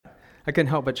I couldn't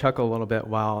help but chuckle a little bit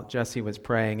while Jesse was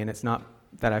praying, and it's not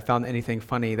that I found anything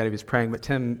funny that he was praying, but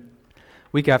Tim,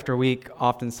 week after week,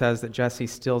 often says that Jesse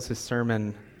steals his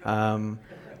sermon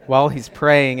while he's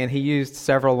praying, and he used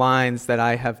several lines that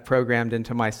I have programmed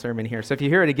into my sermon here. So if you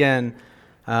hear it again,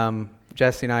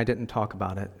 Jesse and I didn't talk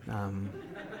about it.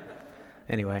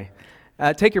 Anyway,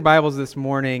 take your Bibles this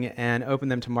morning and open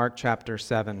them to Mark chapter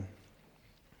 7.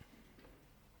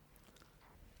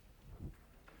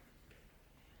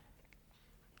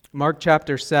 Mark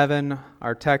chapter 7,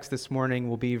 our text this morning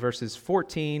will be verses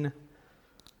 14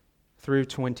 through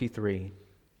 23.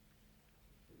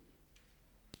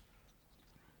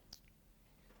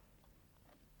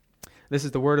 This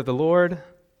is the word of the Lord.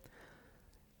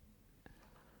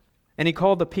 And he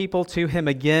called the people to him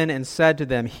again and said to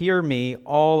them, "Hear me,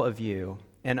 all of you,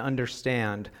 and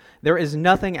understand. There is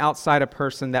nothing outside a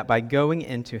person that by going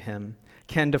into him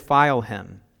can defile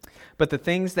him, but the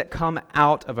things that come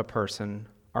out of a person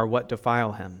are what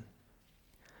defile him."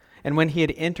 And when he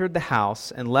had entered the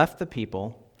house and left the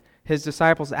people, his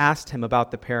disciples asked him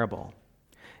about the parable.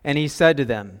 And he said to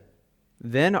them,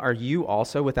 "Then are you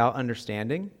also without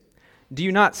understanding? Do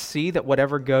you not see that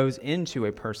whatever goes into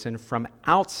a person from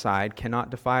outside cannot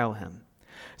defile him,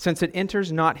 since it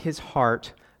enters not his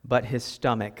heart, but his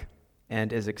stomach,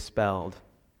 and is expelled?"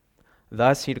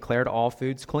 Thus he declared all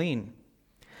foods clean.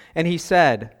 And he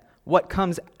said, "What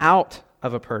comes out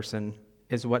of a person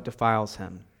is what defiles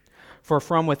him. For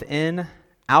from within,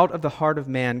 out of the heart of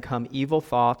man come evil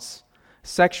thoughts,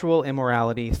 sexual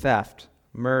immorality, theft,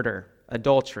 murder,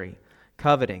 adultery,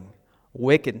 coveting,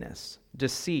 wickedness,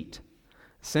 deceit,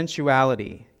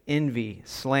 sensuality, envy,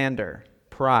 slander,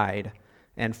 pride,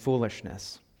 and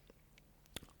foolishness.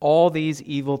 All these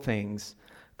evil things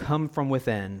come from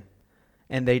within,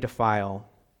 and they defile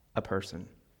a person."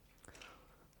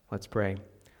 Let's pray.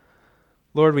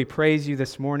 Lord, we praise you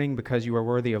this morning because you are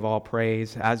worthy of all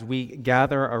praise. As we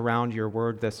gather around your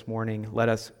word this morning, let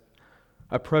us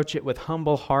approach it with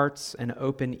humble hearts and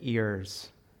open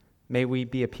ears. May we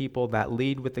be a people that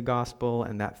lead with the gospel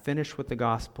and that finish with the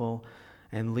gospel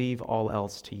and leave all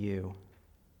else to you.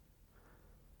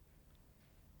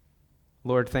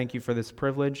 Lord, thank you for this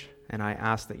privilege, and I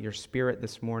ask that your Spirit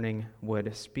this morning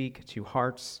would speak to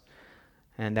hearts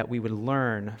and that we would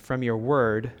learn from your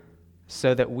word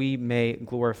so that we may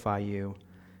glorify you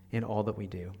in all that we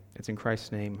do. It's in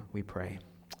Christ's name we pray.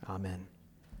 Amen.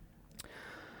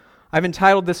 I've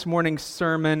entitled this morning's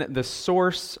sermon, "The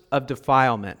Source of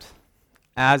Defilement."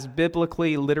 As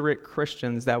biblically literate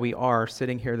Christians that we are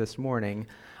sitting here this morning,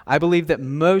 I believe that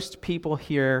most people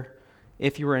here,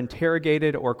 if you were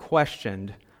interrogated or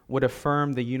questioned, would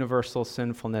affirm the universal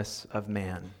sinfulness of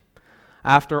man.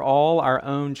 After all, our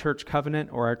own church covenant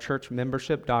or our church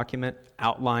membership document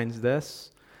outlines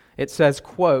this. It says,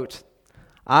 quote,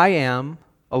 "I am,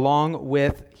 along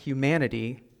with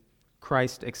humanity,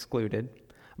 Christ excluded,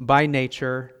 by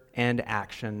nature and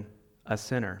action, a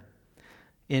sinner."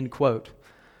 End quote.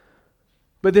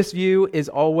 But this view is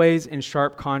always in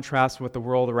sharp contrast with the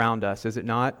world around us, is it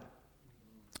not?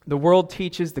 The world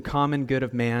teaches the common good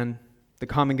of man, the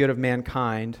common good of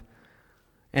mankind,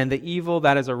 and the evil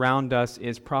that is around us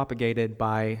is propagated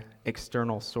by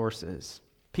external sources.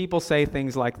 People say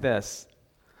things like this: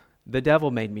 "The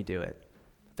devil made me do it."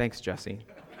 Thanks, Jesse.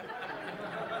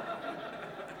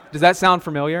 Does that sound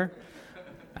familiar?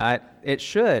 It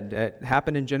should. It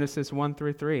happened in Genesis 1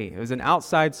 through 3. It was an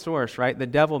outside source, right? The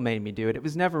devil made me do it. It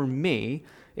was never me.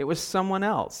 It was someone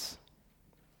else.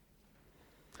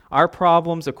 Our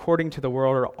problems, according to the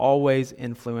world, are always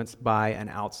influenced by an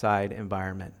outside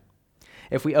environment.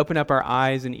 If we open up our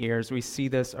eyes and ears, we see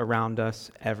this around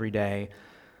us every day.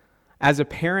 As a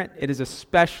parent, it is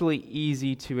especially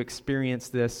easy to experience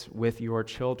this with your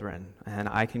children. And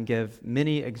I can give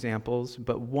many examples,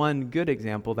 but one good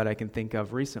example that I can think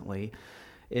of recently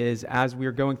is as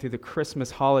we're going through the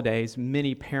Christmas holidays,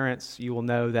 many parents, you will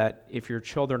know that if your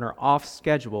children are off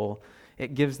schedule,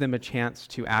 it gives them a chance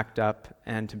to act up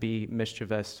and to be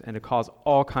mischievous and to cause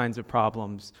all kinds of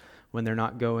problems when they're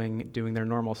not doing their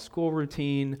normal school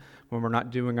routine, when we're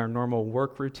not doing our normal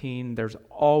work routine. There's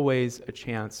always a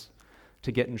chance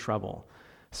to get in trouble.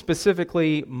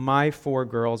 Specifically, my 4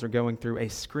 girls are going through a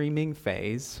screaming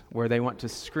phase where they want to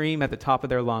scream at the top of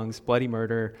their lungs, bloody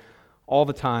murder, all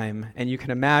the time. And you can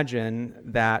imagine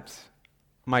that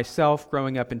myself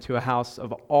growing up into a house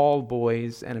of all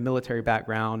boys and a military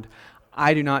background,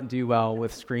 I do not do well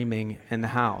with screaming in the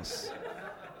house.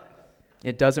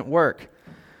 It doesn't work.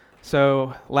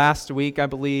 So last week, I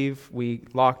believe, we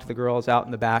locked the girls out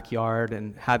in the backyard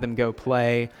and had them go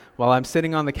play while I'm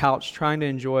sitting on the couch trying to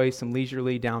enjoy some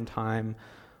leisurely downtime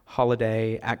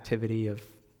holiday activity of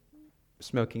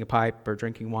smoking a pipe or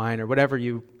drinking wine or whatever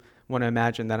you want to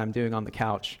imagine that I'm doing on the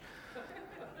couch.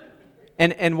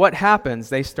 And what happens?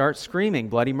 They start screaming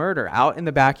bloody murder out in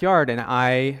the backyard, and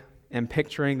I am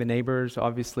picturing the neighbors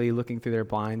obviously looking through their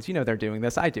blinds. You know they're doing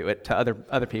this. I do it to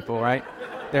other people, right?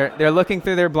 They're looking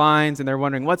through their blinds and they're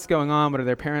wondering what's going on. What are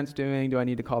their parents doing? Do I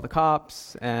need to call the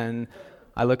cops? And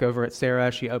I look over at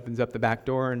Sarah. She opens up the back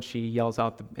door and she yells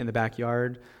out in the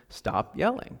backyard, "Stop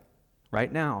yelling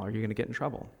right now, or you're going to get in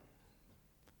trouble."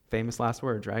 Famous last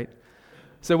words, right?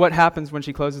 So what happens when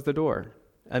she closes the door?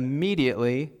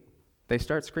 Immediately, they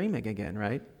start screaming again,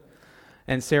 right?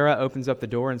 And Sarah opens up the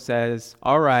door and says,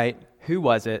 "All right, who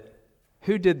was it?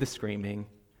 Who did the screaming?"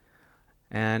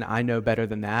 And I know better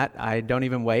than that. I don't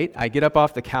even wait. I get up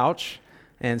off the couch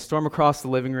and storm across the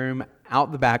living room,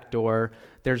 out the back door.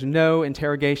 There's no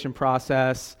interrogation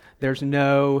process. There's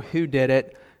no who did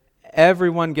it.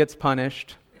 Everyone gets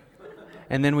punished.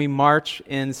 And then we march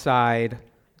inside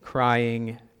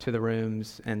crying to the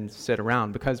rooms and sit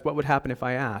around. Because what would happen if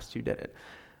I asked who did it?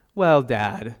 "Well,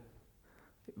 Dad,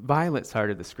 Violet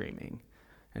started the screaming."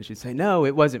 And she'd say, "No,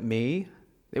 it wasn't me.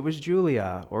 It was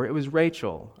Julia, or it was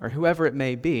Rachel, or whoever it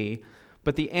may be."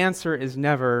 But the answer is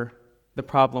never, the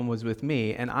problem was with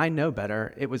me, and I know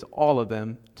better. It was all of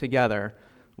them together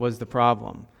was the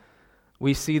problem.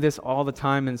 We see this all the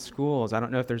time in schools. I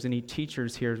don't know if there's any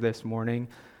teachers here this morning,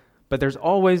 but there's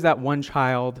always that one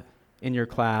child in your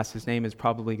class. His name is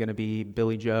probably going to be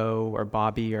Billy Joe or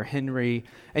Bobby or Henry,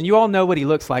 and you all know what he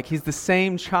looks like. He's the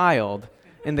same child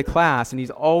in the class, and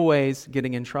he's always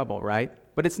getting in trouble, right?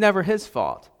 But it's never his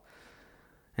fault.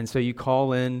 And so you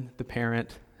call in the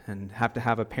parent and have to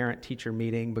have a parent-teacher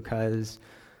meeting because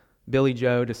Billy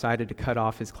Joe decided to cut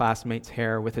off his classmate's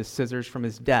hair with his scissors from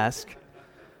his desk.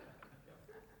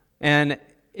 And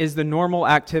is the normal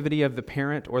activity of the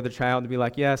parent or the child to be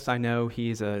like, "Yes, I know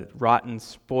he's a rotten,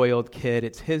 spoiled kid.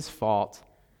 It's his fault"?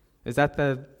 Is that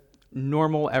the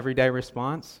normal, everyday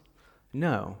response?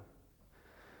 No.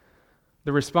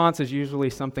 The response is usually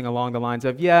something along the lines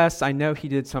of, "Yes, I know he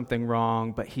did something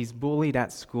wrong, but he's bullied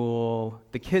at school.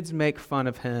 The kids make fun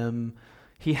of him.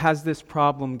 He has this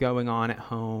problem going on at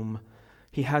home.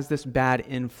 He has this bad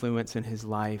influence in his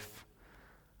life,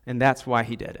 and that's why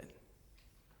he did it."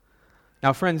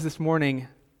 Now, friends, this morning,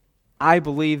 I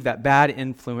believe that bad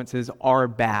influences are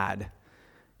bad.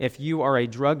 If you are a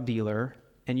drug dealer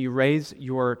and you raise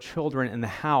your children in the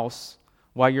house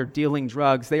while you're dealing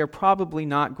drugs, they are probably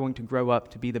not going to grow up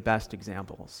to be the best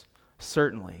examples,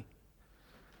 certainly.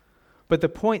 But the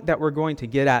point that we're going to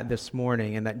get at this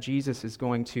morning and that Jesus is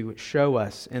going to show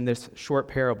us in this short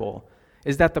parable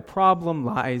is that the problem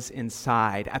lies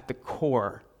inside, at the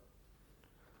core.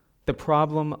 The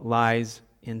problem lies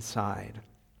inside.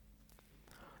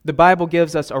 The Bible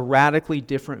gives us a radically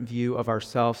different view of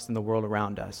ourselves than the world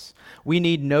around us. We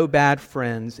need no bad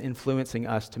friends influencing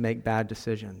us to make bad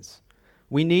decisions.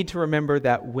 We need to remember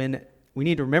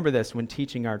this when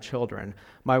teaching our children.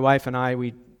 My wife and I,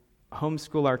 we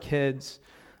homeschool our kids.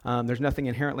 There's nothing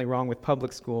inherently wrong with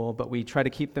public school, but we try to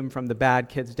keep them from the bad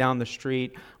kids down the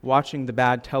street, watching the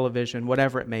bad television,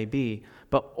 whatever it may be.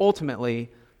 But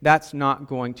ultimately, that's not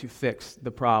going to fix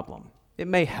the problem. It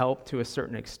may help to a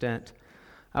certain extent.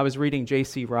 I was reading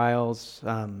J.C. Ryle's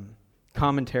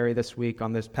commentary this week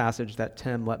on this passage that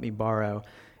Tim let me borrow,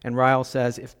 and Ryle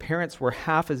says, if parents were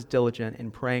half as diligent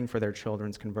in praying for their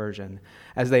children's conversion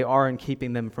as they are in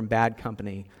keeping them from bad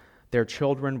company, their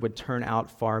children would turn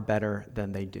out far better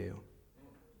than they do.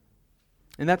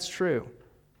 And that's true.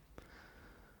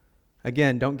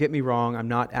 Again, don't get me wrong, I'm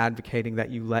not advocating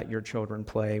that you let your children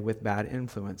play with bad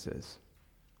influences.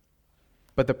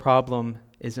 But the problem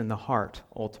is in the heart,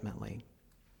 ultimately.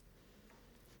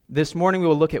 This morning we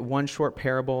will look at one short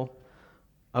parable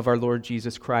of our Lord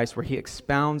Jesus Christ where he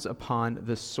expounds upon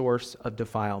the source of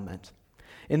defilement.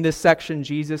 In this section,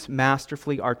 Jesus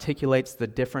masterfully articulates the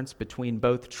difference between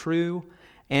both true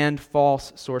and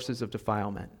false sources of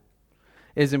defilement.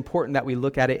 It is important that we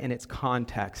look at it in its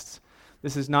context.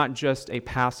 This is not just a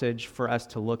passage for us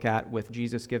to look at with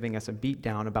Jesus giving us a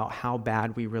beatdown about how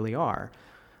bad we really are.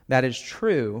 That is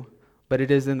true, but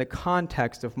it is in the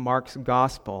context of Mark's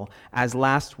gospel, as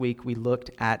last week we looked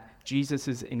at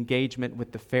Jesus' engagement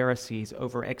with the Pharisees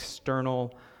over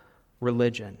external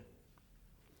religion.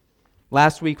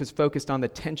 Last week was focused on the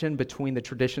tension between the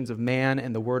traditions of man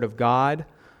and the Word of God,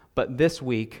 but this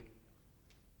week,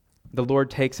 the Lord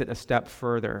takes it a step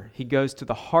further. He goes to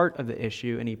the heart of the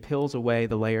issue and he peels away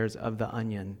the layers of the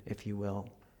onion, if you will,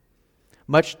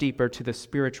 much deeper to the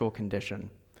spiritual condition,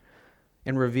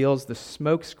 and reveals the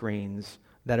smoke screens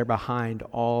that are behind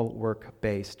all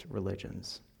work-based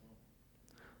religions.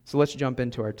 So let's jump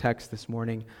into our text this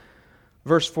morning.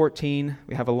 Verse 14,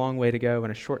 we have a long way to go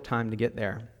and a short time to get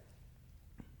there.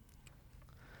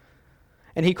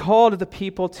 And he called the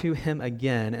people to him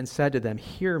again and said to them,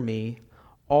 "Hear me,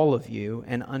 all of you,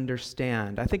 and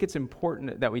understand." I think it's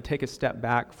important that we take a step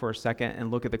back for a second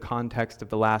and look at the context of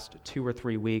the last 2 or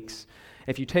 3 weeks.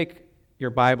 If you take your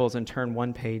Bibles and turn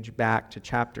one page back to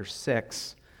chapter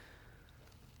 6,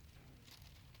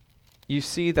 you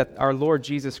see that our Lord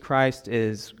Jesus Christ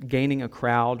is gaining a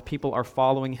crowd. People are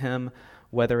following him,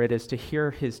 whether it is to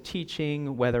hear his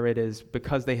teaching, whether it is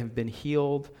because they have been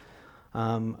healed,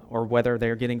 or whether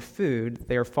they're getting food.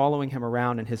 They are following him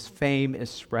around, and his fame is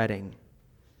spreading.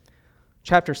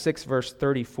 Chapter 6, verse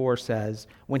 34 says,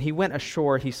 "When he went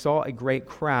ashore, he saw a great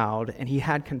crowd, and he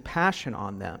had compassion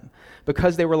on them,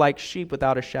 because they were like sheep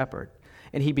without a shepherd.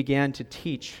 And he began to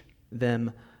teach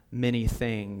them many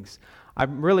things."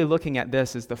 I'm really looking at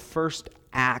this as the first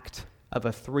act of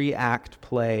a 3-act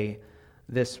play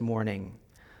this morning.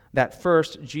 That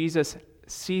first, Jesus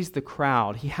sees the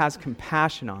crowd. He has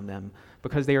compassion on them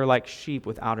because they are like sheep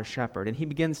without a shepherd, and he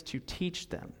begins to teach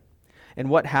them. And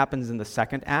what happens in the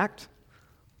second act?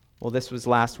 Well, this was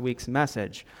last week's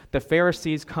message. The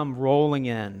Pharisees come rolling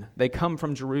in. They come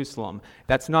from Jerusalem.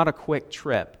 That's not a quick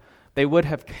trip. They would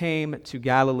have came to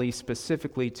Galilee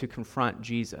specifically to confront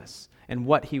Jesus and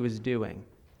what he was doing.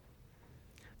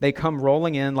 They come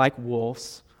rolling in like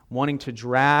wolves, wanting to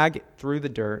drag through the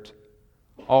dirt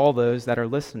all those that are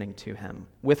listening to him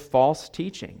with false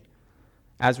teaching.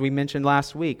 As we mentioned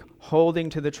last week, holding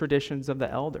to the traditions of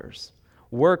the elders,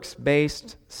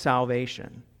 works-based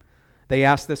salvation. They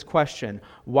ask this question,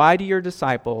 why do your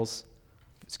disciples,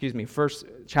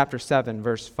 chapter 7,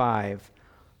 verse 5,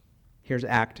 here's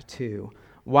Act 2.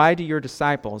 Why do your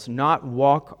disciples not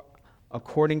walk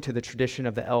according to the tradition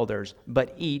of the elders,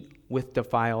 but eat with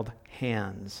defiled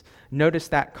hands? Notice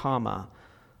that comma,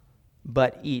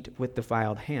 but eat with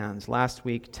defiled hands. Last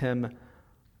week, Tim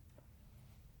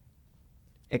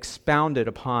expounded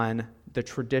upon the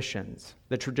tradition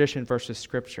versus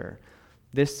Scripture.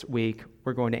 This week,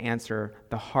 we're going to answer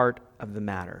the heart of the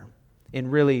matter,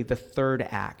 in really the third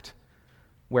act,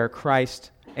 where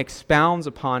Christ expounds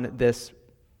upon this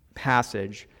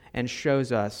passage and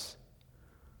shows us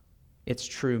its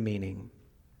true meaning.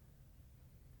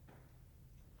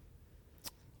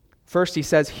 First, he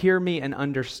says, "Hear me and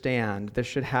understand." This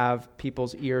should have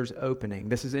people's ears opening.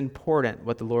 This is important,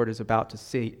 what the Lord is about to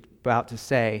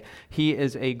say. He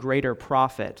is a greater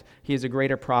prophet. He is a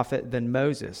greater prophet than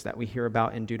Moses that we hear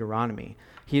about in Deuteronomy.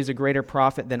 He is a greater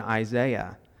prophet than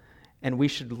Isaiah. And we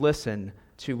should listen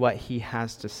to what he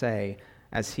has to say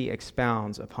as he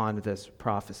expounds upon this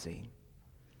prophecy.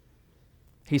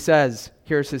 He says,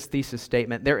 here's his thesis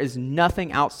statement, "There is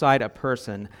nothing outside a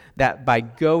person that by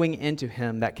going into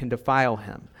him that can defile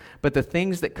him, but the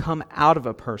things that come out of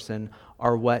a person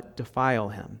are what defile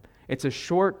him." It's a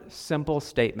short, simple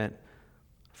statement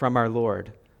from our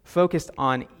Lord, focused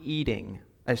on eating,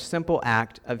 a simple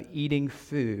act of eating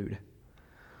food.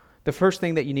 The first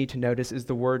thing that you need to notice is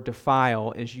the word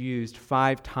defile is used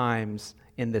 5 times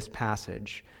in this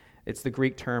passage. It's the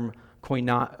Greek term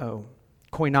koinao.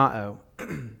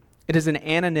 It is an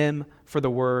anonym for the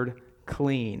word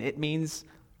clean. It means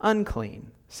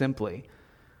unclean, simply.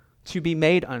 To be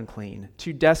made unclean,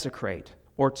 to desecrate,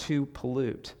 or to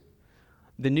pollute.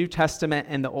 The New Testament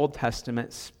and the Old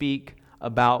Testament speak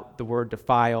about the word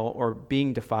defile or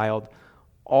being defiled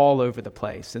all over the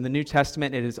place. In the New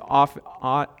Testament, it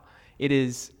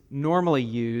is normally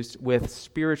used with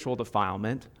spiritual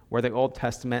defilement, where the Old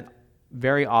Testament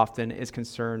very often is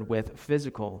concerned with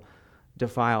physical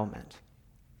defilement.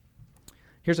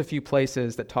 Here's a few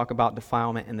places that talk about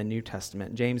defilement in the New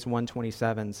Testament. James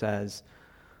 1:27 says,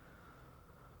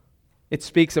 it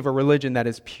speaks of a religion that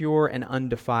is pure and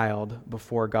undefiled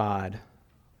before God.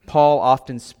 Paul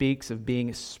often speaks of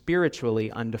being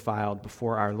spiritually undefiled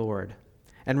before our Lord.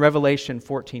 And Revelation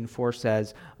 14:4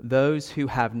 says, "Those who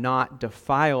have not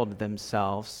defiled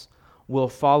themselves will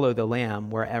follow the Lamb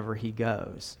wherever he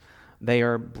goes. They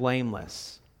are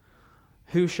blameless."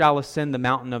 Who shall ascend the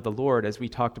mountain of the Lord, as we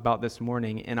talked about this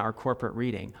morning in our corporate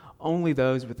reading? Only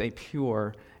those with a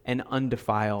pure and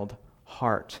undefiled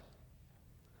heart.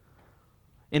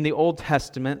 In the Old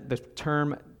Testament, the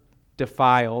term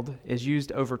defiled is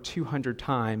used over 200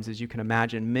 times, as you can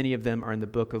imagine. Many of them are in the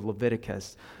book of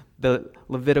Leviticus, the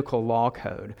Levitical law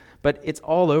code. But it's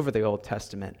all over the Old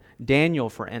Testament. Daniel,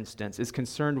 for instance, is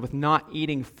concerned with not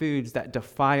eating foods that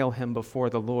defile him before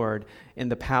the Lord in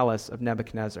the palace of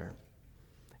Nebuchadnezzar.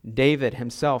 David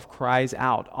himself cries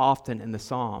out often in the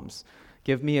Psalms,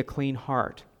 "Give me a clean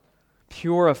heart,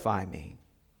 purify me."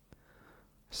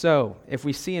 So, if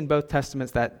we see in both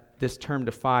Testaments that this term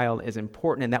defiled is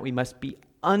important and that we must be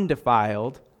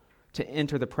undefiled to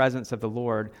enter the presence of the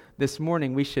Lord, this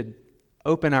morning we should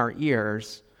open our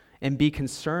ears and be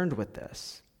concerned with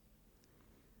this.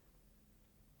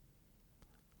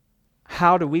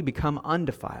 How do we become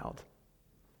undefiled?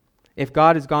 If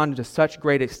God has gone to such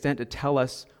great extent to tell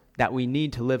us that we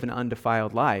need to live an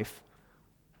undefiled life,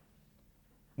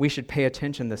 we should pay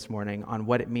attention this morning on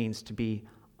what it means to be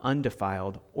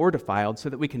undefiled or defiled so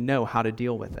that we can know how to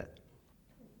deal with it.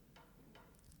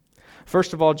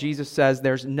 First of all, Jesus says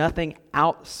there's nothing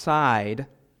outside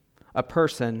a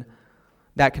person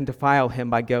that can defile him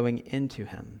by going into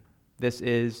him. This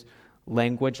is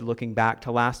language looking back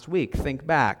to last week. Think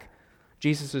back.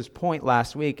 Jesus' point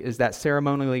last week is that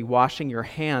ceremonially washing your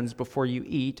hands before you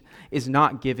eat is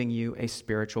not giving you a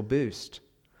spiritual boost.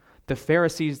 The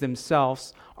Pharisees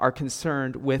themselves are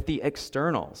concerned with the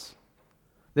externals.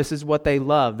 This is what they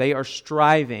love. They are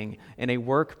striving in a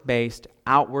work-based,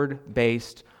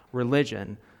 outward-based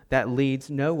religion that leads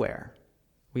nowhere.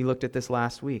 We looked at this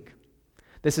last week.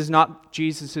 This is not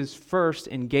Jesus' first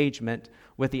engagement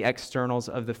with the externals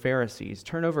of the Pharisees.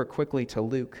 Turn over quickly to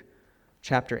Luke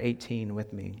chapter 18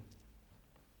 with me.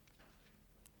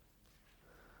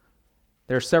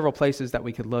 There are several places that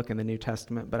we could look in the New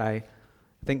Testament, but I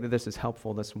think that this is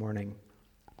helpful this morning.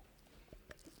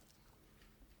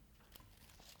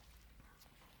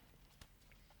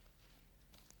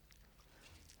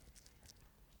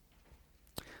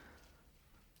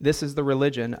 This is the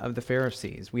religion of the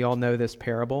Pharisees. We all know this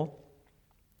parable.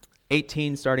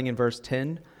 18, starting in verse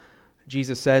 10,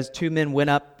 Jesus says, 2 men went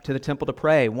up to the temple to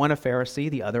pray, one a Pharisee,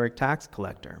 the other a tax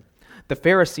collector. The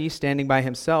Pharisee, standing by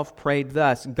himself, prayed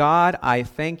thus, God, I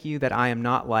thank you that I am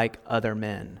not like other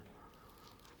men.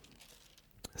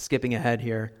 Skipping ahead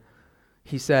here,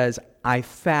 he says, I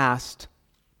fast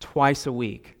twice a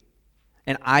week,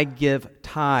 and I give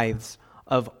tithes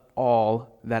of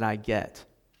all that I get.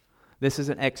 This is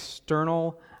an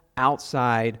external,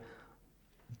 outside-based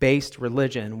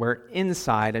religion where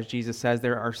inside, as Jesus says,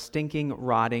 there are stinking,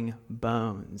 rotting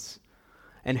bones.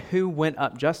 And who went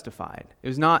up justified? It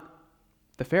was not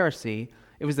the Pharisee.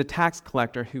 It was the tax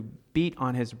collector who beat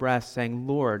on his breast saying,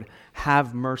 Lord,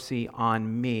 have mercy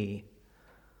on me,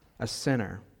 a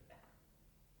sinner.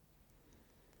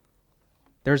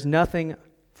 There's nothing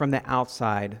from the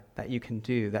outside that you can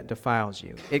do that defiles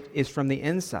you. It is from the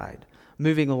inside.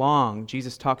 Moving along,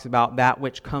 Jesus talks about that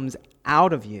which comes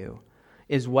out of you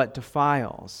is what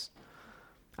defiles.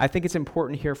 I think it's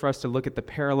important here for us to look at the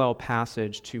parallel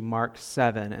passage to Mark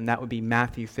 7, and that would be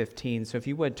Matthew 15. So if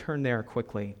you would, turn there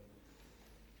quickly.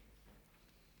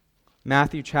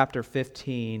 Matthew chapter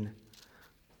 15,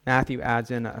 Matthew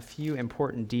adds in a few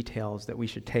important details that we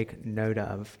should take note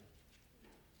of.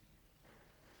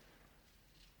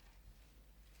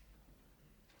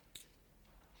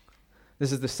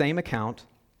 This is the same account,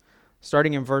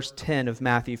 starting in verse 10 of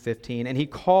Matthew 15. And he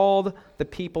called the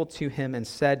people to him and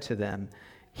said to them,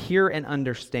 hear and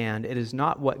understand, it is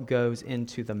not what goes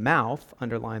into the mouth,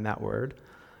 underline that word,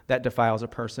 that defiles a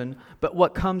person, but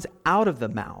what comes out of the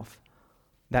mouth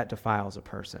that defiles a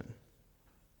person.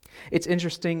 It's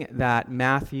interesting that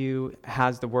Matthew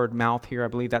has the word mouth here. I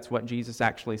believe that's what Jesus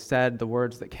actually said, the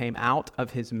words that came out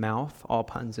of his mouth, all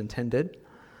puns intended.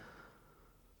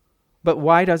 But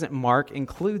why doesn't Mark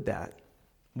include that?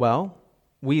 Well,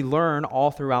 we learn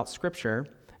all throughout Scripture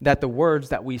that the words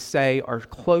that we say are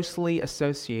closely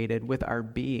associated with our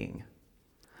being.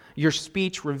 Your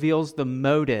speech reveals the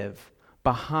motive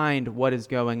behind what is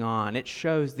going on. It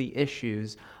shows the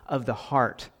issues of the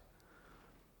heart.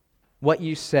 What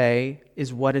you say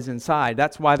is what is inside.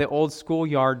 That's why the old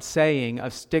schoolyard saying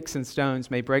of sticks and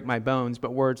stones may break my bones,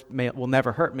 but words will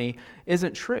never hurt me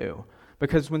isn't true.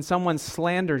 Because when someone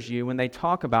slanders you, when they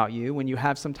talk about you, when you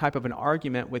have some type of an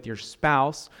argument with your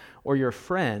spouse or your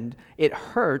friend, it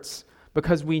hurts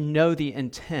because we know the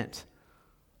intent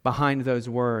behind those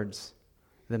words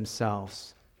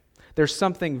themselves. There's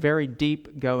something very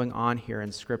deep going on here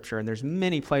in Scripture, and there's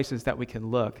many places that we can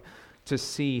look to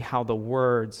see how the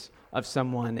words of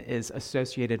someone is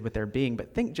associated with their being.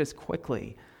 But think just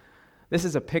quickly. This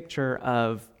is a picture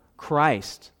of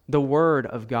Christ, the Word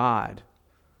of God.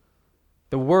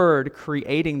 The Word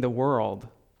creating the world.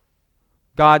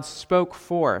 God spoke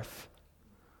forth.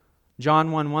 John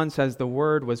 1:1 says the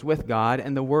Word was with God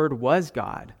and the Word was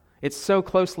God. It's so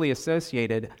closely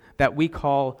associated that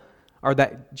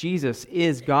that Jesus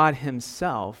is God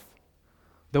Himself,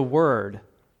 the Word,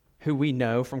 who we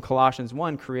know from Colossians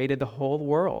 1 created the whole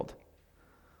world.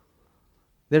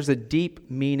 There's a deep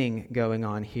meaning going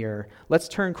on here. Let's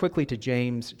turn quickly to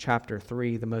James chapter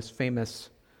 3, the most famous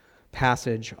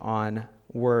passage on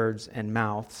words and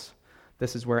mouths.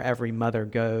 This is where every mother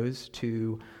goes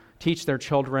to teach their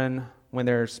children when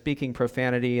they're speaking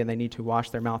profanity and they need to wash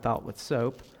their mouth out with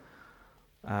soap.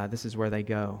 This is where they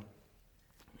go.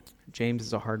 James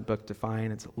is a hard book to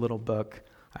find. It's a little book.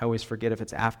 I always forget if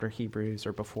it's after Hebrews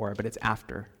or before, but it's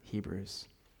after Hebrews.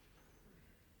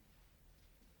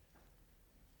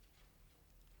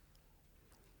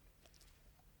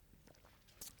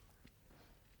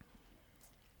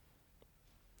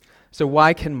 So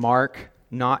why can Mark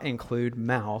not include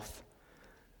mouth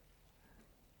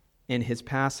in his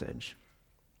passage?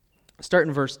 Start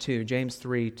in verse 2, James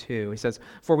 3:2. He says,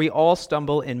 "For we all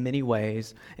stumble in many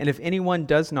ways, and if anyone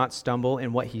does not stumble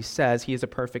in what he says, he is a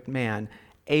perfect man,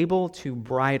 able to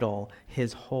bridle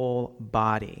his whole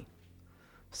body."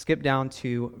 Skip down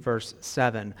to verse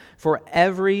 7. "For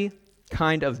every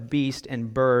kind of beast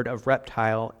and bird, of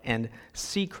reptile and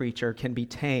sea creature can be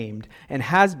tamed and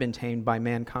has been tamed by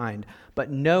mankind, but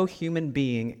no human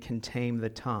being can tame the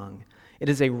tongue. It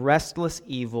is a restless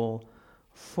evil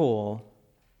full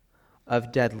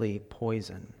of deadly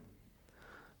poison."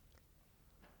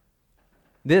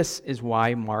 This is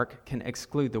why Mark can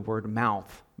exclude the word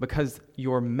mouth, because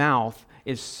your mouth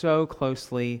is so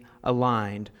closely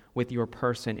aligned with your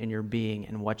person and your being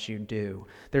and what you do.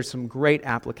 There's some great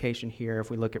application here if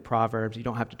we look at Proverbs. You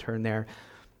don't have to turn there.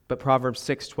 But Proverbs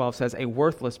 6:12 says, "A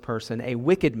worthless person, a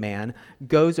wicked man,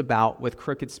 goes about with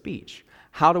crooked speech."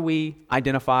 How do we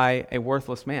identify a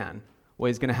worthless man? Well,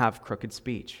 he's going to have crooked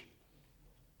speech.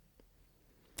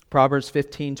 Proverbs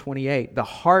 15:28, "The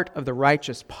heart of the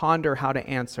righteous ponder how to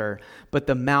answer, but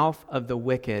the mouth of the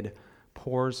wicked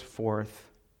pours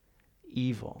forth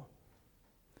evil."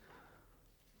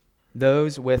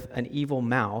 Those with an evil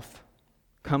mouth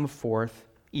come forth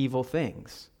evil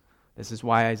things. This is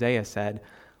why Isaiah said,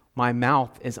 "My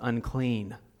mouth is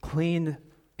unclean. Clean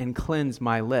and cleanse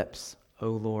my lips,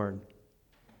 O Lord."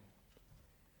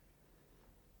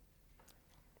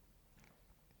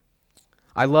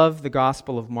 I love the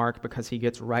Gospel of Mark because he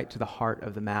gets right to the heart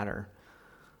of the matter.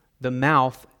 The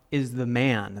mouth is the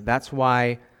man. That's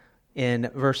why in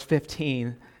verse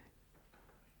 15,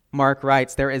 Mark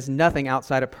writes, "There is nothing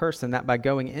outside a person that by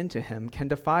going into him can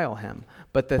defile him,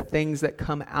 but the things that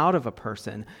come out of a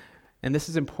person." And this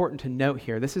is important to note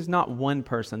here. This is not one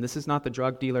person. This is not the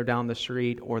drug dealer down the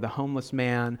street or the homeless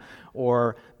man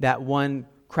or that one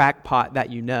crackpot that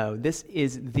you know. This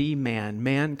is the man,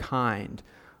 mankind.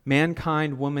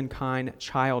 Mankind, womankind,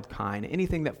 childkind.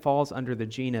 Anything that falls under the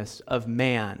genus of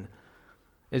man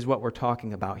is what we're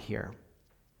talking about here.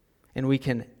 And we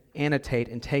can annotate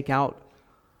and take out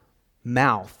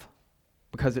mouth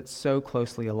because it's so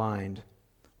closely aligned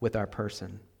with our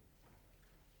person.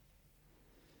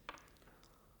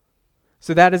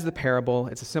 So that is the parable.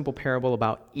 It's a simple parable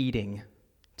about eating,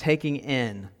 taking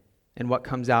in, and what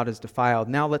comes out is defiled.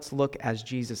 Now let's look as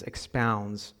Jesus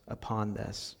expounds upon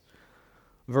this.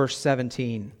 Verse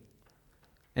 17.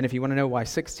 And if you want to know why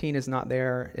 16 is not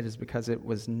there, it is because it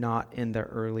was not in the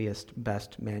earliest,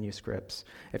 best manuscripts.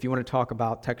 If you want to talk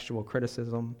about textual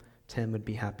criticism, Tim would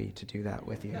be happy to do that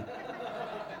with you.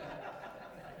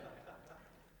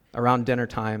 Around dinner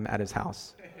time at his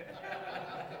house.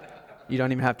 You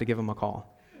don't even have to give him a call.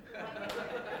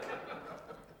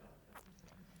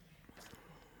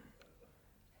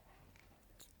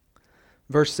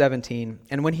 Verse 17,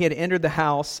 "And when he had entered the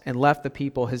house and left the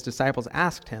people, his disciples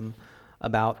asked him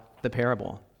about the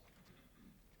parable."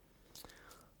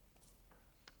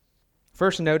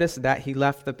 First, notice that he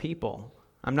left the people.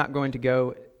 I'm not going to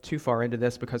go too far into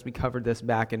this because we covered this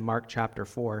back in Mark chapter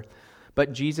 4.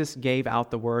 But Jesus gave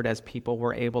out the word as people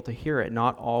were able to hear it.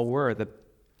 Not all were.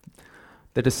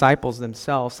 The disciples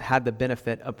themselves had the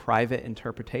benefit of private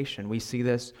interpretation. We see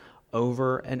this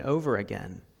over and over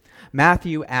again.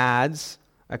 Matthew adds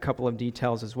a couple of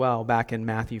details as well back in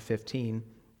Matthew 15,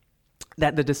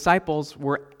 that the disciples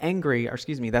were angry,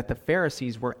 that the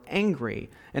Pharisees were angry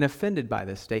and offended by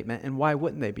this statement. And why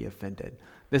wouldn't they be offended?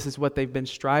 This is what they've been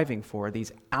striving for,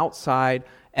 these outside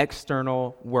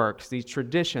external works, these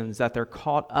traditions that they're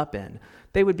caught up in.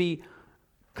 They would be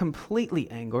completely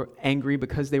angry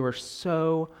because they were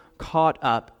so caught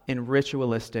up in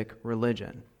ritualistic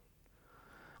religion.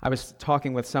 I was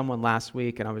talking with someone last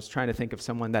week, and I was trying to think of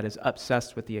someone that is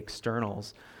obsessed with the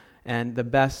externals. And the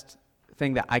best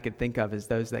thing that I could think of is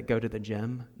those that go to the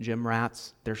gym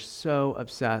rats. They're so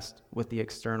obsessed with the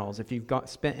externals. If you've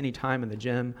spent any time in the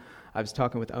gym, I was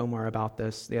talking with Omar about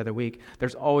this the other week,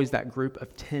 there's always that group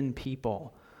of 10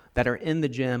 people that are in the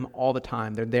gym all the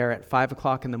time. They're there at 5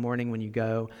 o'clock in the morning when you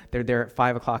go. They're there at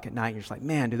 5 o'clock at night. You're just like,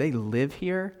 man, do they live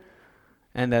here?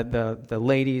 And that the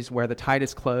ladies wear the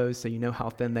tightest clothes so you know how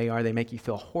thin they are. They make you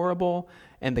feel horrible.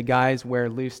 And the guys wear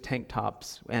loose tank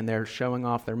tops and they're showing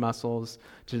off their muscles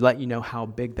to let you know how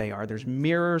big they are. There's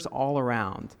mirrors all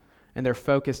around and they're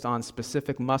focused on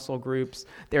specific muscle groups.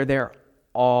 They're there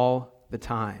all the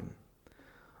time.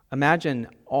 Imagine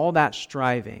all that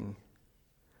striving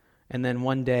and then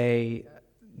one day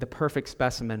the perfect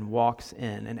specimen walks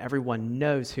in and everyone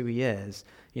knows who he is.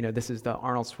 You know, this is the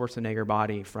Arnold Schwarzenegger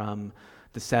body from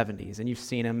the 70s, and you've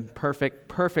seen him,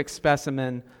 perfect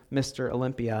specimen, Mr.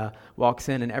 Olympia, walks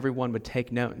in and everyone would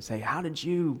take note and say, how did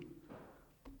you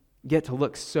get to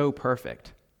look so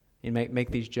perfect? You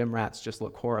make these gym rats just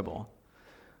look horrible.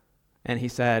 And he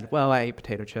said, well, I ate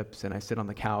potato chips and I sit on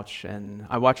the couch and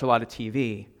I watch a lot of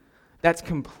TV. That's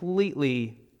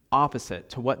completely opposite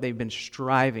to what they've been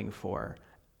striving for,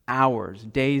 hours,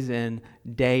 days in,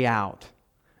 day out.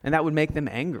 And that would make them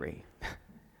angry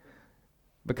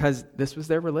because this was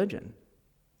their religion.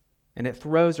 And it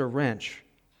throws a wrench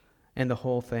in the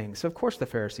whole thing. So of course the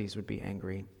Pharisees would be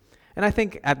angry. And I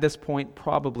think at this point,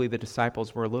 probably the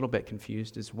disciples were a little bit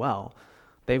confused as well.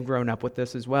 They've grown up with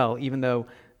this as well, even though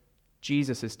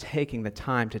Jesus is taking the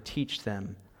time to teach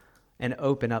them and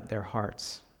open up their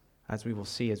hearts, as we will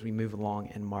see as we move along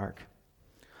in Mark.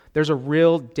 There's a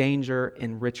real danger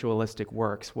in ritualistic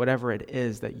works, whatever it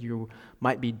is that you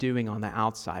might be doing on the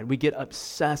outside. We get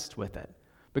obsessed with it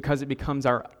because it becomes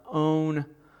our own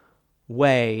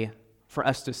way for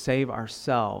us to save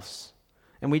ourselves.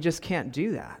 And we just can't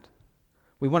do that.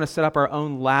 We want to set up our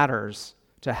own ladders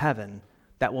to heaven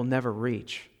that we'll never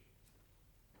reach.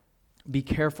 Be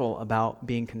careful about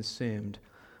being consumed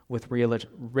with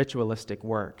ritualistic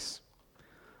works.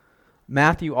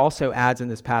 Matthew also adds in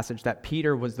this passage that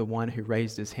Peter was the one who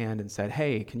raised his hand and said,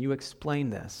 hey, can you explain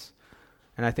this?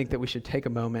 And I think that we should take a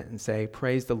moment and say,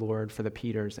 praise the Lord for the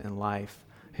Peters in life,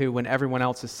 who when everyone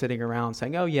else is sitting around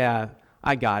saying, oh yeah,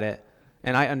 I got it,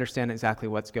 and I understand exactly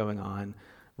what's going on,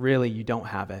 really you don't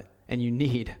have it. And you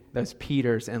need those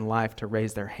Peters in life to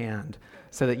raise their hand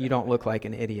so that you don't look like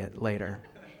an idiot later.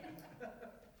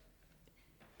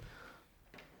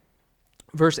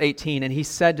 Verse 18, and he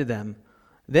said to them,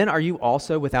 then are you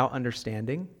also without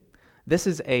understanding? This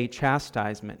is a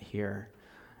chastisement here.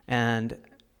 And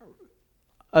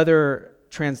other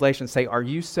translations say, are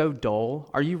you so dull?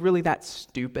 Are you really that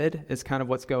stupid? Is kind of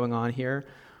what's going on here.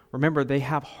 Remember, they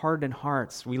have hardened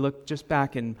hearts. We look just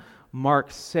back in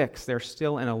Mark 6, they're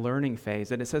still in a learning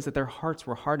phase. And it says that their hearts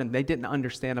were hardened. They didn't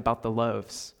understand about the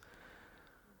loaves.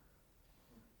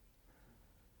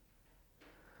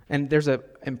 And there's an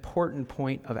important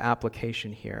point of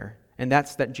application here. And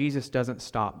that's that Jesus doesn't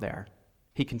stop there.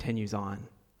 He continues on.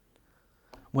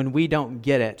 When we don't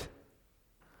get it,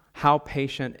 how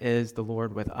patient is the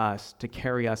Lord with us to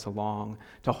carry us along,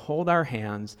 to hold our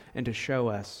hands, and to show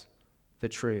us the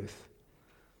truth.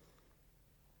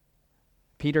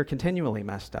 Peter continually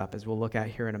messed up, as we'll look at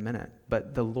here in a minute.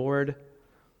 But the Lord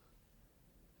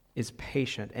is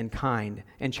patient and kind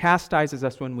and chastises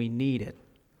us when we need it,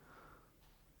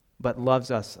 but loves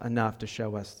us enough to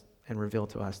show us and reveal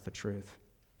to us the truth.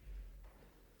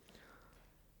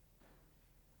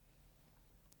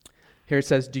 Here it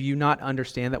says, do you not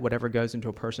understand that whatever goes into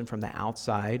a person from the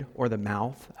outside or the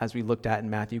mouth, as we looked at in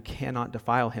Matthew, cannot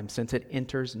defile him, since it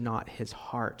enters not his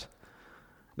heart?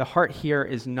 The heart here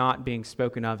is not being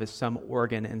spoken of as some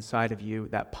organ inside of you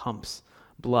that pumps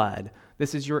blood.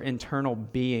 This is your internal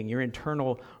being, your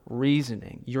internal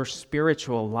reasoning, your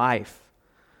spiritual life.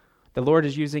 The Lord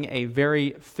is using a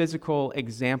very physical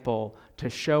example to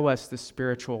show us the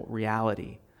spiritual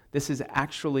reality. This is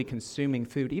actually consuming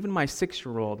food. Even my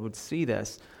 6-year-old would see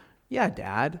this. Yeah,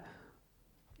 Dad,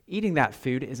 eating that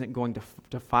food isn't going to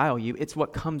defile you. It's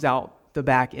what comes out the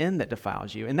back end that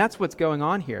defiles you. And that's what's going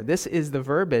on here. This is the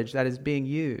verbiage that is being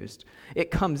used.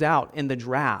 It comes out in the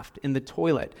draft, in the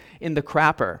toilet, in the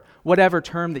crapper, whatever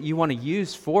term that you want to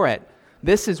use for it.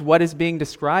 This is what is being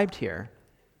described here.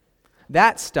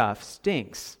 That stuff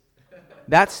stinks.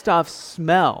 That stuff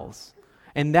smells.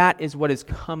 And that is what is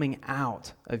coming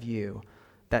out of you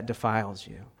that defiles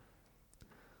you.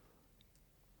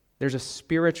 There's a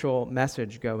spiritual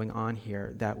message going on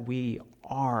here that we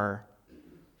are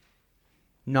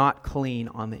not clean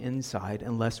on the inside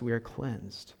unless we are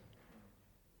cleansed.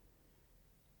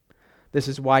 This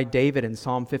is why David in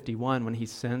Psalm 51, when he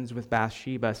sins with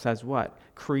Bathsheba, says what?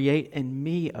 Create in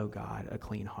me, O God, a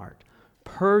clean heart.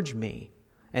 Purge me,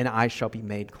 and I shall be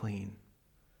made clean.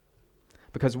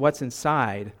 Because what's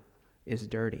inside is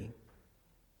dirty.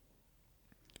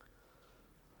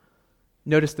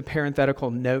 Notice the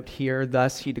parenthetical note here.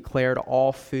 Thus he declared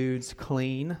all foods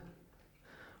clean.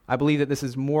 I believe that this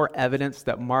is more evidence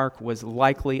that Mark was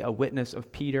likely a witness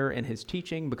of Peter in his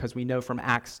teaching, because we know from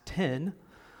Acts 10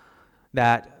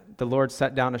 that the Lord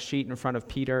set down a sheet in front of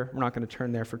Peter. We're not going to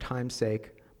turn there for time's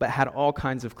sake, but had all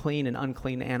kinds of clean and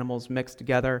unclean animals mixed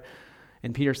together.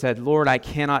 And Peter said, "Lord, I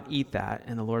cannot eat that."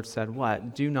 And the Lord said,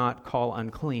 "What? Do not call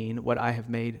unclean what I have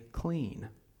made clean."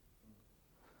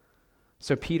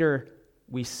 So Peter,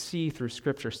 we see through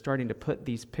Scripture, starting to put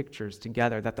these pictures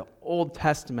together, that the Old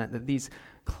Testament, that these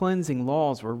cleansing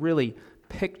laws were really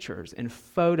pictures and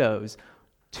photos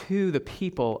to the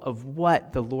people of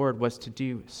what the Lord was to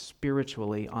do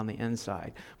spiritually on the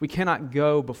inside. We cannot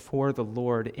go before the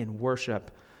Lord in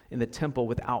worship in the temple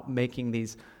without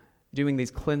doing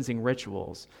these cleansing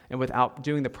rituals and without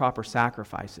doing the proper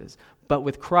sacrifices. But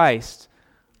with Christ,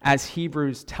 as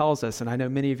Hebrews tells us, and I know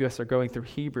many of us are going through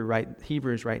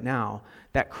Hebrews right now,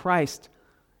 that Christ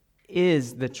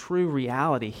is the true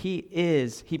reality.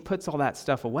 He puts all that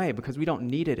stuff away because we don't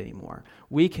need it anymore.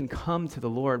 We can come to the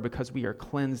Lord because we are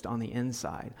cleansed on the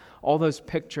inside. All those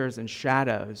pictures and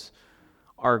shadows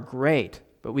are great,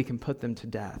 but we can put them to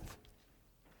death.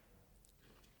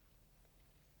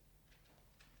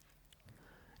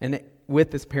 And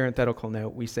with this parenthetical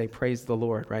note, we say, praise the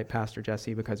Lord, right, Pastor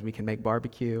Jesse, because we can make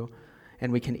barbecue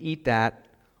and we can eat that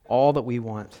all that we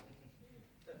want.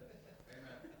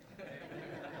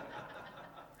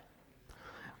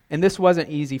 And this wasn't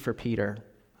easy for Peter.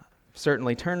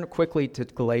 Certainly, turn quickly to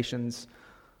Galatians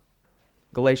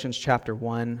chapter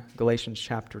 1, Galatians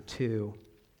chapter 2.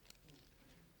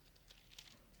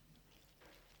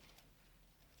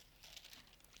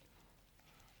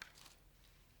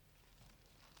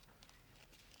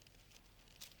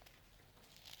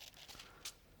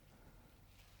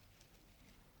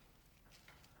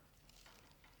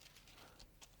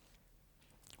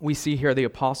 We see here the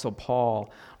Apostle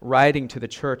Paul writing to the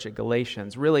church at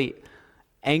Galatians, really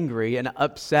angry and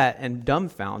upset and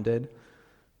dumbfounded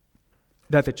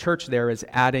that the church there is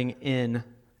adding in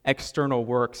external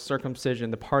works,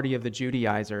 circumcision, the party of the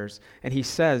Judaizers. And he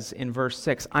says in verse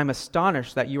 6, "I'm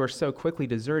astonished that you are so quickly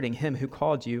deserting him who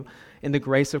called you in the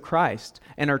grace of Christ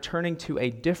and are turning to a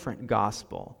different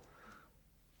gospel.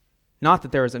 Not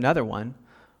that there is another one,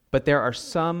 but there are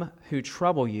some who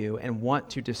trouble you and want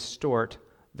to distort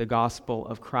the gospel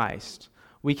of Christ."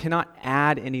 We cannot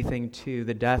add anything to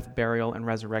the death, burial, and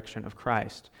resurrection of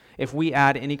Christ. If we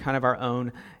add any kind of our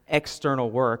own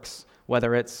external works,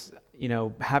 whether it's,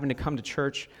 having to come to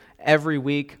church every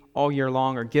week all year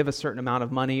long, or give a certain amount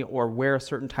of money, or wear a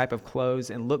certain type of clothes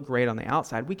and look great on the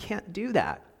outside, we can't do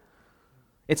that.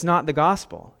 It's not the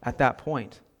gospel at that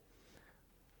point.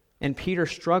 And Peter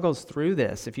struggles through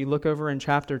this. If you look over in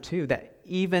chapter 2, that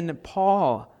even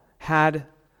Paul had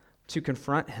to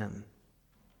confront him.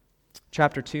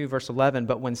 Chapter 2, verse 11,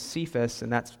 "But when Cephas,"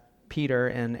 and that's Peter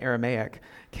in Aramaic,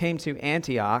 "came to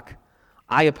Antioch,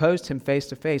 I opposed him face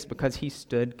to face because he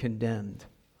stood condemned.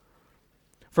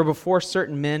 For before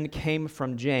certain men came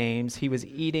from James, he was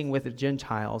eating with the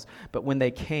Gentiles, but when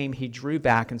they came, he drew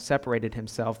back and separated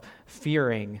himself,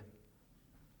 fearing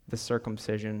the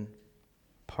circumcision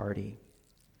party."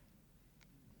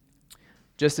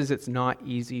 Just as it's not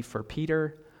easy for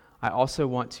Peter, I also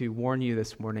want to warn you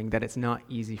this morning that it's not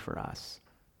easy for us.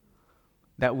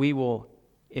 That we will,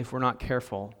 if we're not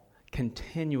careful,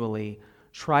 continually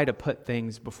try to put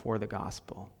things before the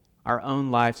gospel. Our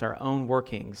own lives, our own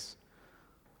workings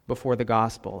before the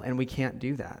gospel. And we can't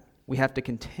do that. We have to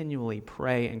continually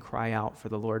pray and cry out for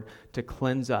the Lord to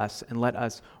cleanse us and let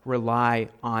us rely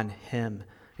on Him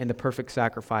and the perfect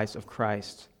sacrifice of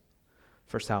Christ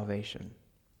for salvation.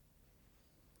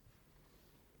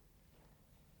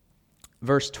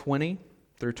 Verse 20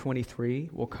 through 23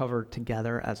 we'll cover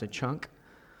together as a chunk.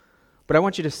 But I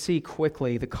want you to see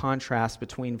quickly the contrast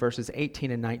between verses 18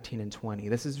 and 19 and 20.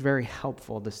 This is very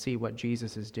helpful to see what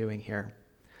Jesus is doing here.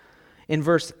 In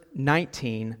verse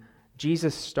 19,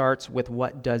 Jesus starts with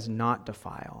what does not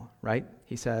defile, right?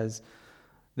 He says,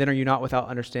 "Then are you not without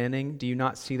understanding? Do you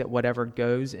not see that whatever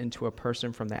goes into a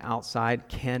person from the outside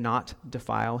cannot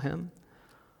defile him?"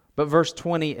 But verse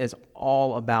 20 is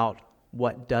all about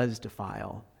what does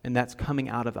defile, and that's coming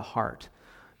out of the heart.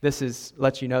 This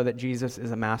lets you know that Jesus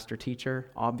is a master teacher,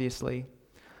 obviously,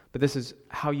 but this is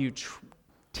how you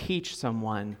teach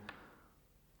someone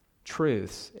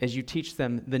truths, as you teach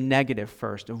them the negative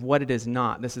first of what it is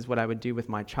not. This is what I would do with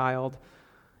my child.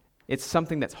 It's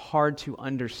something that's hard to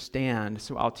understand,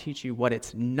 so I'll teach you what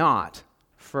it's not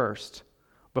first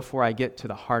before I get to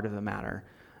the heart of the matter.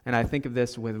 And I think of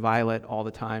this with Violet all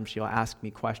the time. She'll ask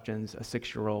me questions. A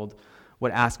 6-year-old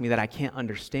would ask me that I can't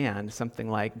understand, something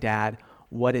like, "Dad,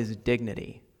 what is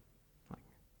dignity?"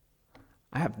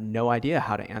 I have no idea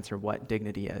how to answer what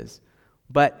dignity is.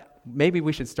 But maybe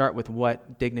we should start with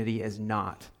what dignity is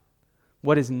not.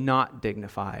 What is not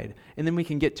dignified? And then we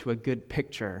can get to a good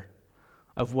picture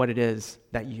of what it is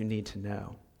that you need to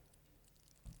know.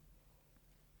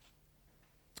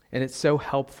 And it's so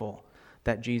helpful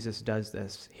that Jesus does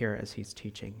this here as he's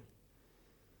teaching.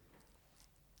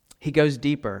 He goes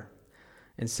deeper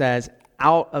and says,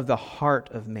 out of the heart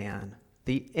of man,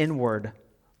 the inward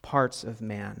parts of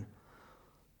man,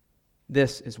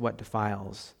 this is what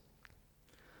defiles.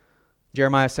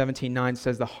 Jeremiah 17:9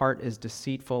 says, the heart is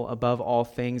deceitful above all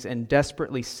things and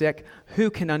desperately sick. Who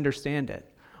can understand it?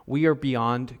 We are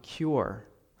beyond cure.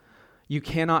 You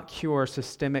cannot cure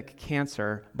systemic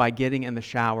cancer by getting in the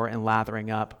shower and lathering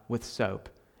up with soap.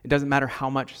 It doesn't matter how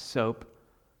much soap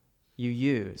you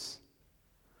use.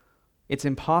 It's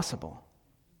impossible.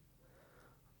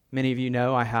 Many of you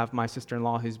know I have my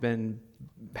sister-in-law who's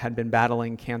had been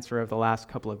battling cancer over the last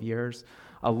couple of years,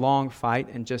 a long fight,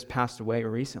 and just passed away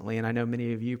recently. And I know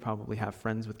many of you probably have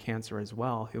friends with cancer as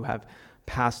well who have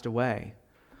passed away.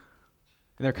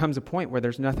 And there comes a point where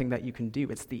there's nothing that you can do.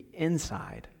 It's the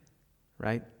inside,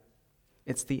 right?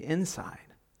 It's the inside.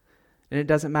 And it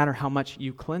doesn't matter how much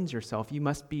you cleanse yourself. You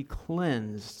must be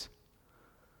cleansed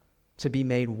to be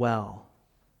made well.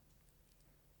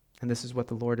 And this is what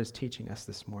the Lord is teaching us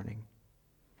this morning.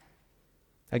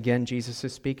 Again, Jesus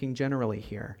is speaking generally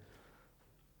here.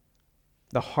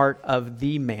 The heart of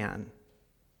the man,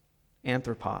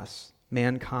 anthropos,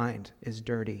 mankind, is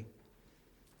dirty.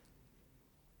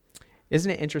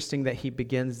 Isn't it interesting that he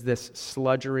begins this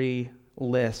sludgery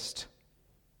list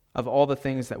of all the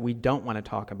things that we don't want to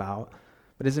talk about?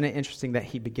 But isn't it interesting that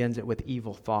he begins it with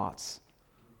evil thoughts?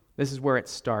 This is where it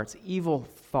starts. Evil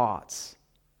thoughts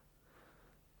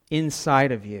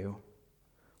inside of you,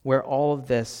 where all of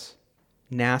this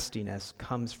nastiness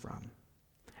comes from.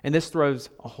 And this throws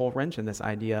a whole wrench in this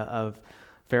idea of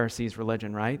Pharisees'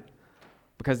 religion, right?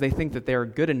 Because they think that they're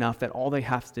good enough that all they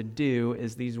have to do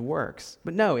is these works.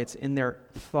 But no, it's in their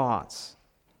thoughts.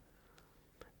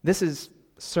 This is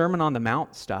Sermon on the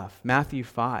Mount stuff, Matthew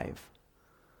 5,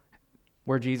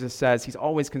 where Jesus says he's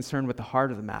always concerned with the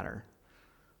heart of the matter.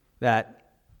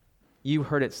 That you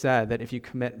heard it said that if you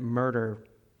commit murder,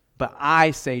 but I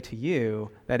say to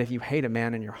you that if you hate a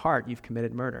man in your heart, you've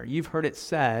committed murder. You've heard it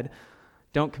said,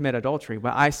 don't commit adultery.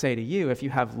 But I say to you, if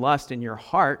you have lust in your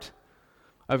heart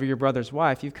over your brother's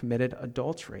wife, you've committed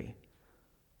adultery.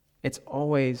 It's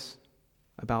always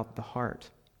about the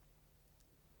heart.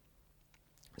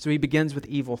 So he begins with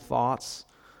evil thoughts.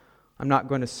 I'm not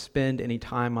going to spend any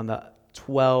time on the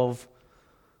 12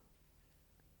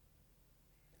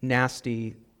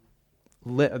 nasty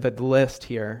the list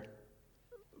here.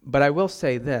 But I will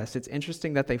say this, it's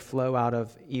interesting that they flow out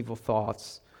of evil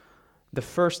thoughts. The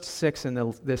first 6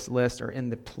 in this list are in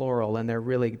the plural, and they're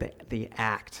really the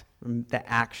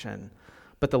action.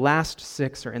 But the last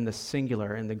 6 are in the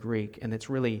singular in the Greek, and it's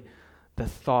really the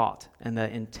thought and the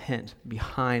intent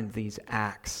behind these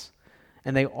acts.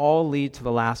 And they all lead to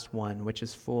the last one, which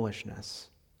is foolishness.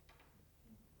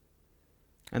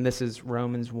 And this is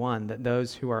Romans 1, that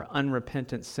those who are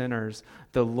unrepentant sinners,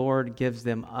 the Lord gives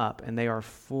them up, and they are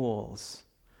fools.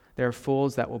 They are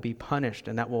fools that will be punished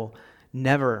and that will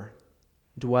never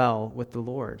dwell with the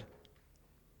Lord.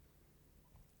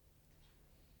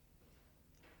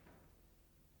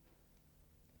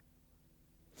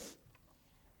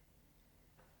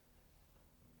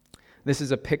 This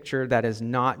is a picture that is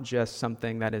not just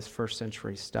something that is first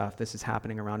century stuff. This is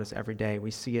happening around us every day.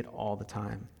 We see it all the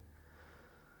time.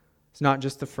 It's not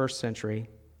just the first century.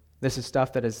 This is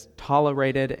stuff that is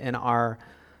tolerated in our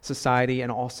society and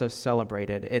also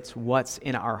celebrated. It's what's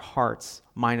in our hearts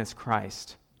minus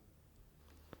Christ.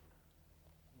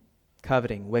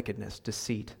 Coveting, wickedness,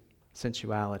 deceit,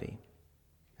 sensuality,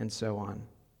 and so on.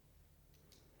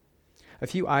 A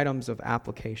few items of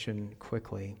application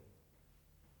quickly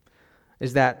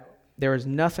is that there is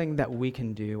nothing that we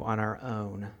can do on our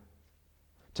own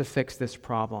to fix this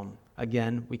problem.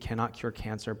 Again, we cannot cure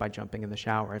cancer by jumping in the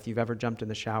shower. If you've ever jumped in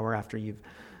the shower after you've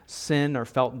sinned or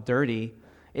felt dirty,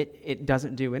 it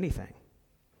doesn't do anything.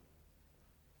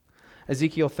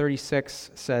 Ezekiel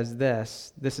 36 says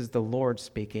this is the Lord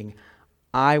speaking,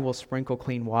 I will sprinkle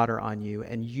clean water on you,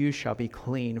 and you shall be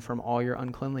clean from all your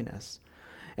uncleanliness.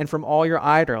 And from all your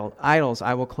idols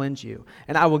I will cleanse you.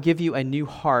 And I will give you a new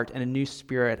heart, and a new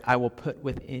spirit I will put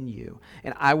within you.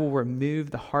 And I will remove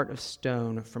the heart of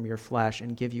stone from your flesh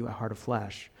and give you a heart of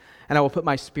flesh. And I will put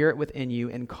my spirit within you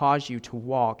and cause you to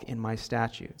walk in my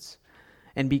statutes.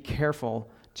 And be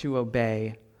careful to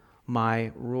obey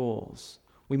my rules.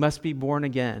 We must be born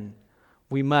again.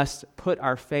 We must put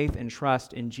our faith and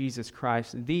trust in Jesus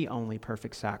Christ, the only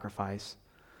perfect sacrifice.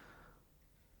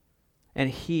 And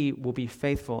he will be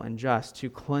faithful and just to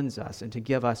cleanse us and to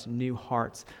give us new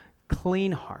hearts,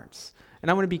 clean hearts. And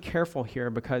I want to be careful here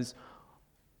because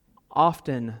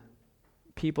often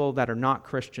people that are not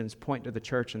Christians point to the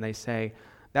church and they say,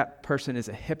 that person is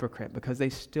a hypocrite because they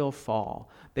still fall,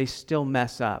 they still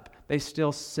mess up, they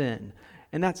still sin.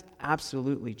 And that's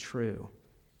absolutely true.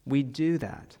 We do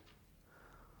that.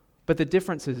 But the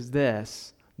difference is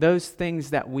this: those things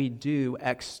that we do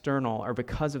external are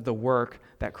because of the work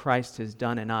that Christ has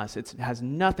done in us. It has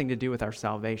nothing to do with our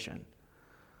salvation.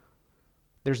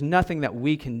 There's nothing that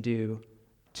we can do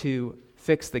to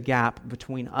fix the gap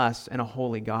between us and a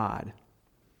holy God.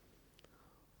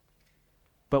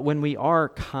 But when we are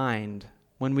kind,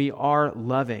 when we are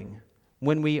loving,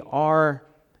 when we are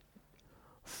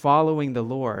following the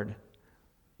Lord,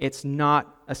 it's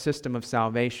not a system of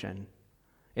salvation.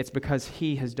 It's because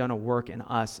he has done a work in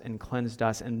us and cleansed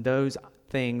us, and those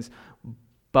things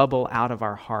bubble out of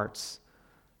our hearts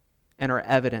and are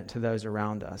evident to those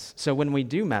around us. So when we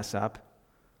do mess up,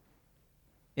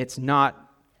 it's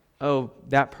not, oh,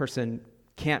 that person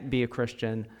can't be a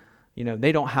Christian,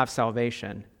 they don't have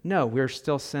salvation. No, we're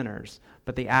still sinners,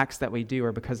 but the acts that we do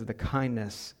are because of the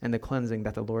kindness and the cleansing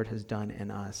that the Lord has done in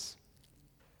us.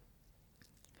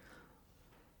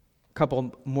 A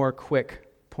couple more quick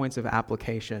points of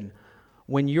application.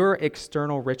 When your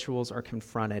external rituals are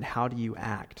confronted, how do you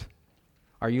act?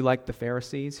 Are you like the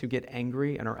Pharisees who get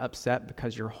angry and are upset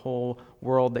because your whole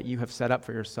world that you have set up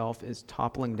for yourself is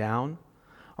toppling down?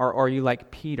 Or are you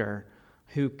like Peter,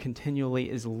 who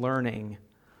continually is learning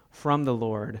from the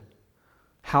Lord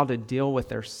how to deal with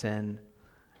their sin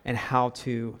and how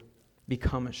to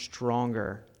become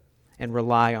stronger and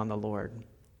rely on the Lord?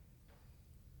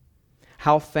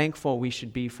 How thankful we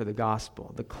should be for the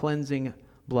gospel, the cleansing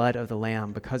blood of the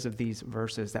Lamb, because of these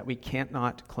verses, that we can't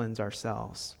not cleanse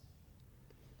ourselves.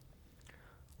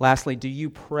 Lastly, do you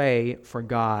pray for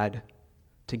God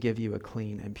to give you a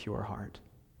clean and pure heart?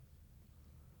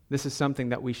 This is something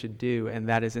that we should do, and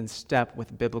that is in step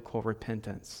with biblical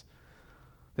repentance.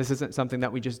 This isn't something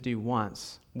that we just do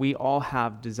once. We all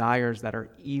have desires that are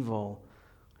evil,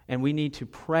 and we need to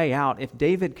pray out. If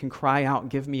David can cry out,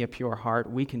 give me a pure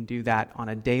heart, we can do that on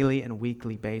a daily and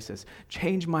weekly basis.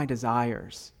 Change my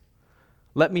desires.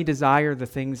 Let me desire the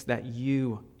things that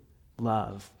you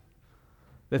love,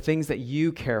 the things that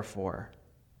you care for.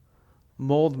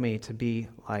 Mold me to be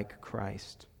like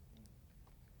Christ.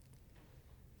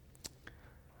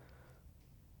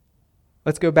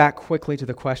 Let's go back quickly to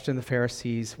the question of the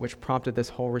Pharisees, which prompted this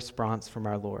whole response from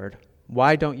our Lord.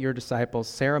 Why don't your disciples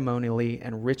ceremonially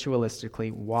and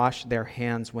ritualistically wash their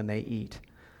hands when they eat?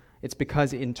 It's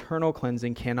because internal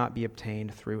cleansing cannot be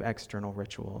obtained through external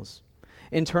rituals.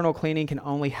 Internal cleaning can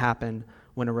only happen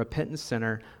when a repentant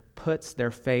sinner puts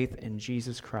their faith in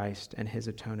Jesus Christ and his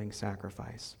atoning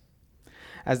sacrifice.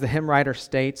 As the hymn writer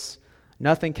states,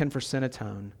 nothing can for sin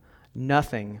atone,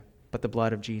 nothing but the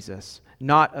blood of Jesus,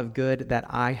 not of good that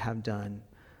I have done,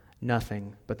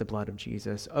 nothing but the blood of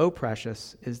Jesus. Oh,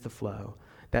 precious is the flow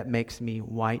that makes me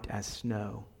white as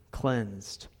snow,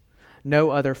 cleansed.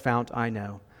 No other fount I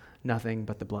know, nothing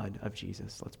but the blood of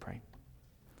Jesus. Let's pray.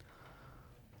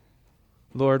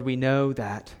 Lord, we know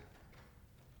that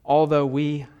although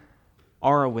we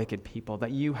are a wicked people,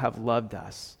 that you have loved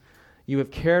us. You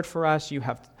have cared for us. You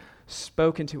have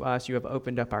spoken to us. You have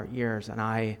opened up our ears, and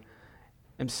I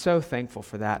am so thankful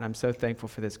for that, and I'm so thankful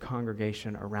for this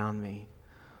congregation around me.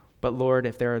 But Lord,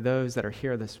 if there are those that are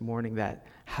here this morning that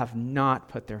have not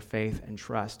put their faith and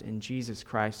trust in Jesus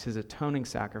Christ, his atoning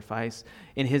sacrifice,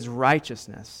 in his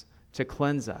righteousness to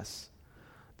cleanse us,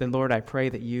 then Lord, I pray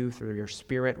that you, through your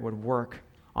Spirit, would work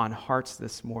on hearts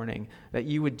this morning, that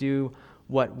you would do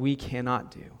what we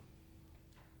cannot do.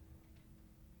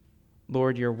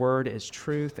 Lord, your word is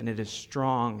truth, and it is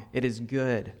strong, it is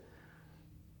good.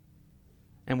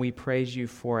 And we praise you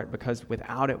for it, because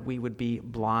without it we would be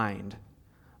blind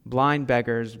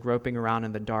beggars groping around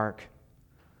in the dark.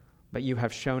 But you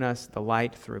have shown us the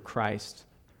light through Christ,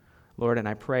 Lord, and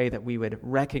I pray that we would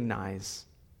recognize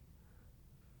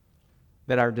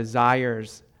that our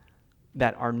desires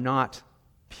that are not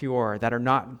pure, that are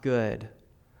not good,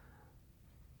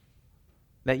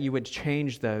 that you would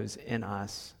change those in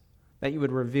us, that you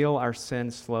would reveal our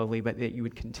sins slowly, but that you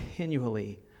would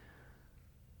continually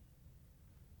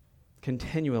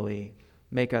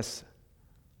make us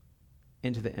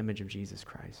into the image of Jesus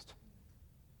Christ.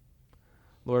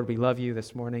 Lord, we love you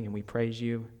this morning, and we praise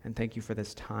you and thank you for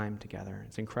this time together.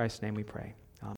 It's in Christ's name we pray.